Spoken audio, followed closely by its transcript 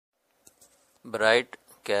Bright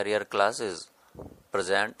career classes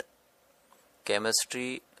present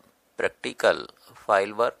chemistry practical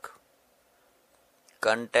file work,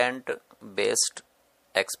 content based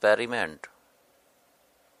experiment,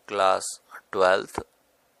 class 12th,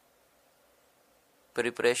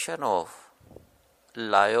 preparation of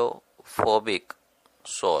lyophobic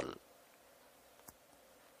sol.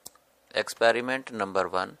 Experiment number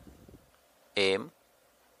 1. Aim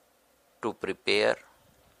to prepare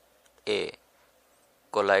a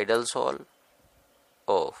colloidal sol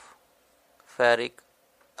of ferric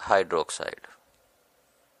hydroxide.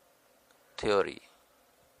 Theory: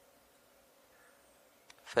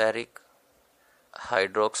 ferric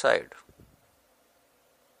hydroxide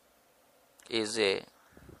is a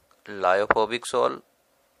lyophobic sol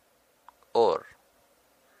or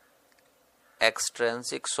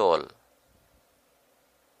extrinsic sol.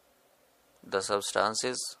 The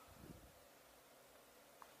substances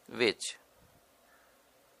which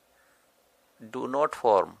do not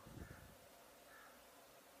form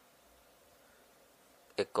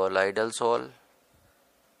a colloidal sol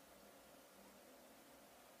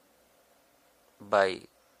by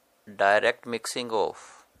direct mixing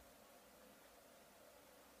of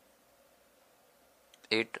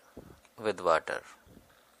it with water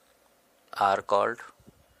are called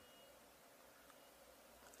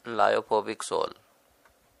lyophobic sol.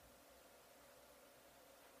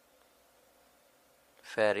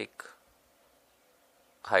 Ferric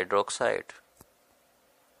hydroxide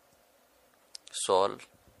sol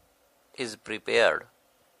is prepared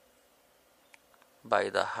by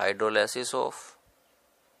the hydrolysis of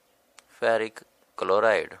ferric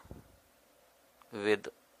chloride with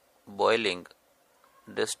boiling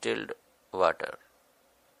distilled water.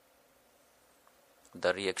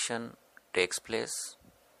 The reaction takes place.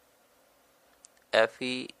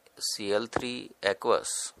 FeCl3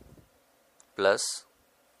 aqueous plus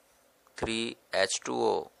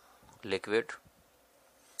 3H2O liquid.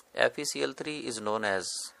 FeCl3 is known as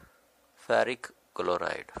ferric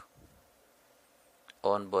chloride.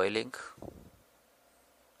 On boiling,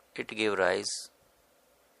 it gives rise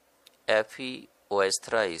FeOH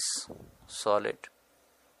thrice solid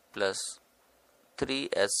plus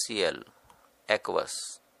 3HCl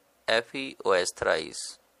aqueous. FeOH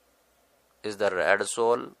thrice is the red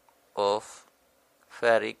sol of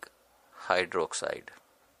ferric hydroxide.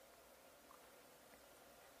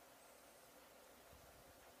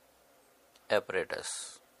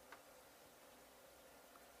 Apparatus: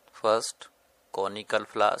 first, conical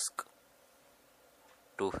flask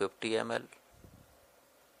 250 ml.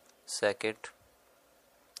 Second,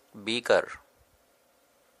 beaker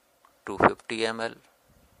 250 ml.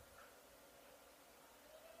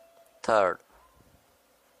 Third,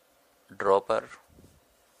 dropper.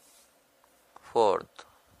 Fourth,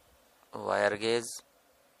 wire gauge.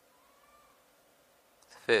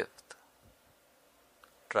 Fifth,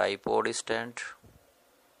 tripod stand.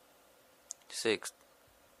 Sixth,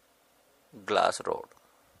 glass rod.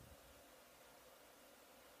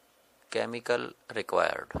 Chemical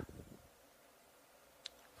required: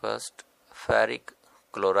 first, ferric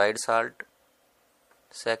chloride salt.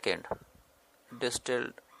 Second,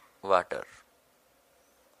 distilled water.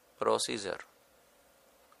 Procedure: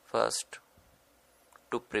 first,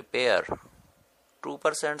 to prepare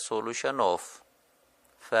 2% solution of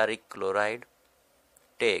ferric chloride,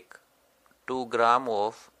 take 2 gram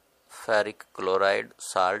of ferric chloride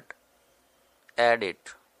salt, add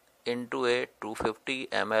it into a 250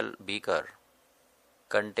 ml beaker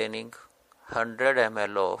containing 100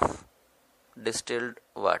 ml of distilled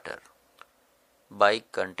water by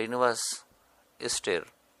continuous stir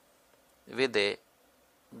with a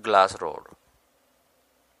glass rod.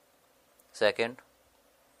 Second,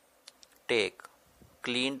 take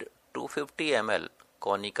cleaned 250 ml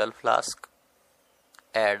conical flask,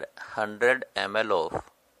 add 100 ml of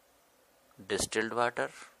distilled water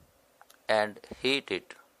and heat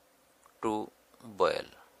it to boil.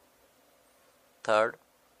 Third,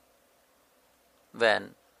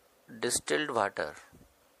 when distilled water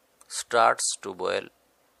starts to boil,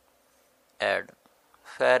 add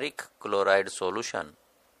ferric chloride solution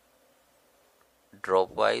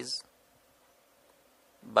dropwise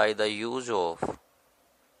by the use of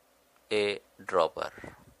a dropper.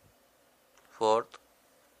 Fourth,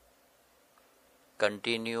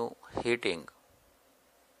 continue heating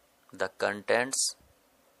the contents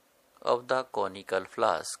of the conical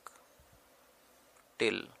flask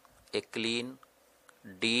till a clean,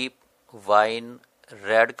 deep wine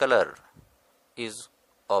red color is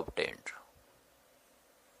obtained.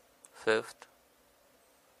 Fifth,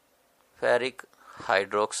 ferric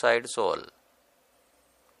hydroxide sol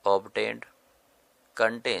obtained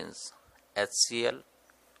contains HCl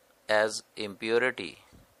as impurity,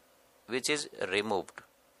 which is removed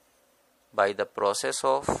by the process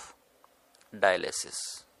of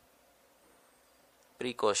dialysis.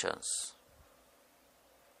 Precautions.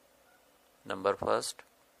 Number first,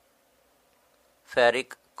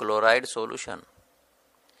 ferric chloride solution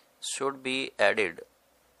should be added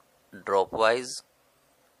dropwise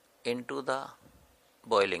into the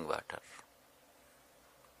boiling water.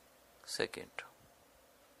 Second,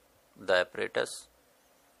 the apparatus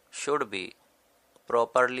should be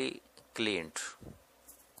properly cleaned.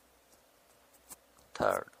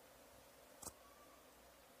 Third,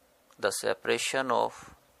 the separation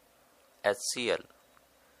of HCl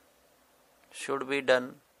should be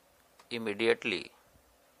done immediately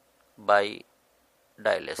by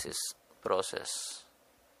dialysis process.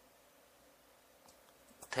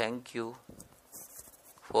 Thank you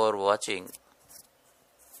for watching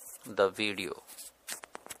the video.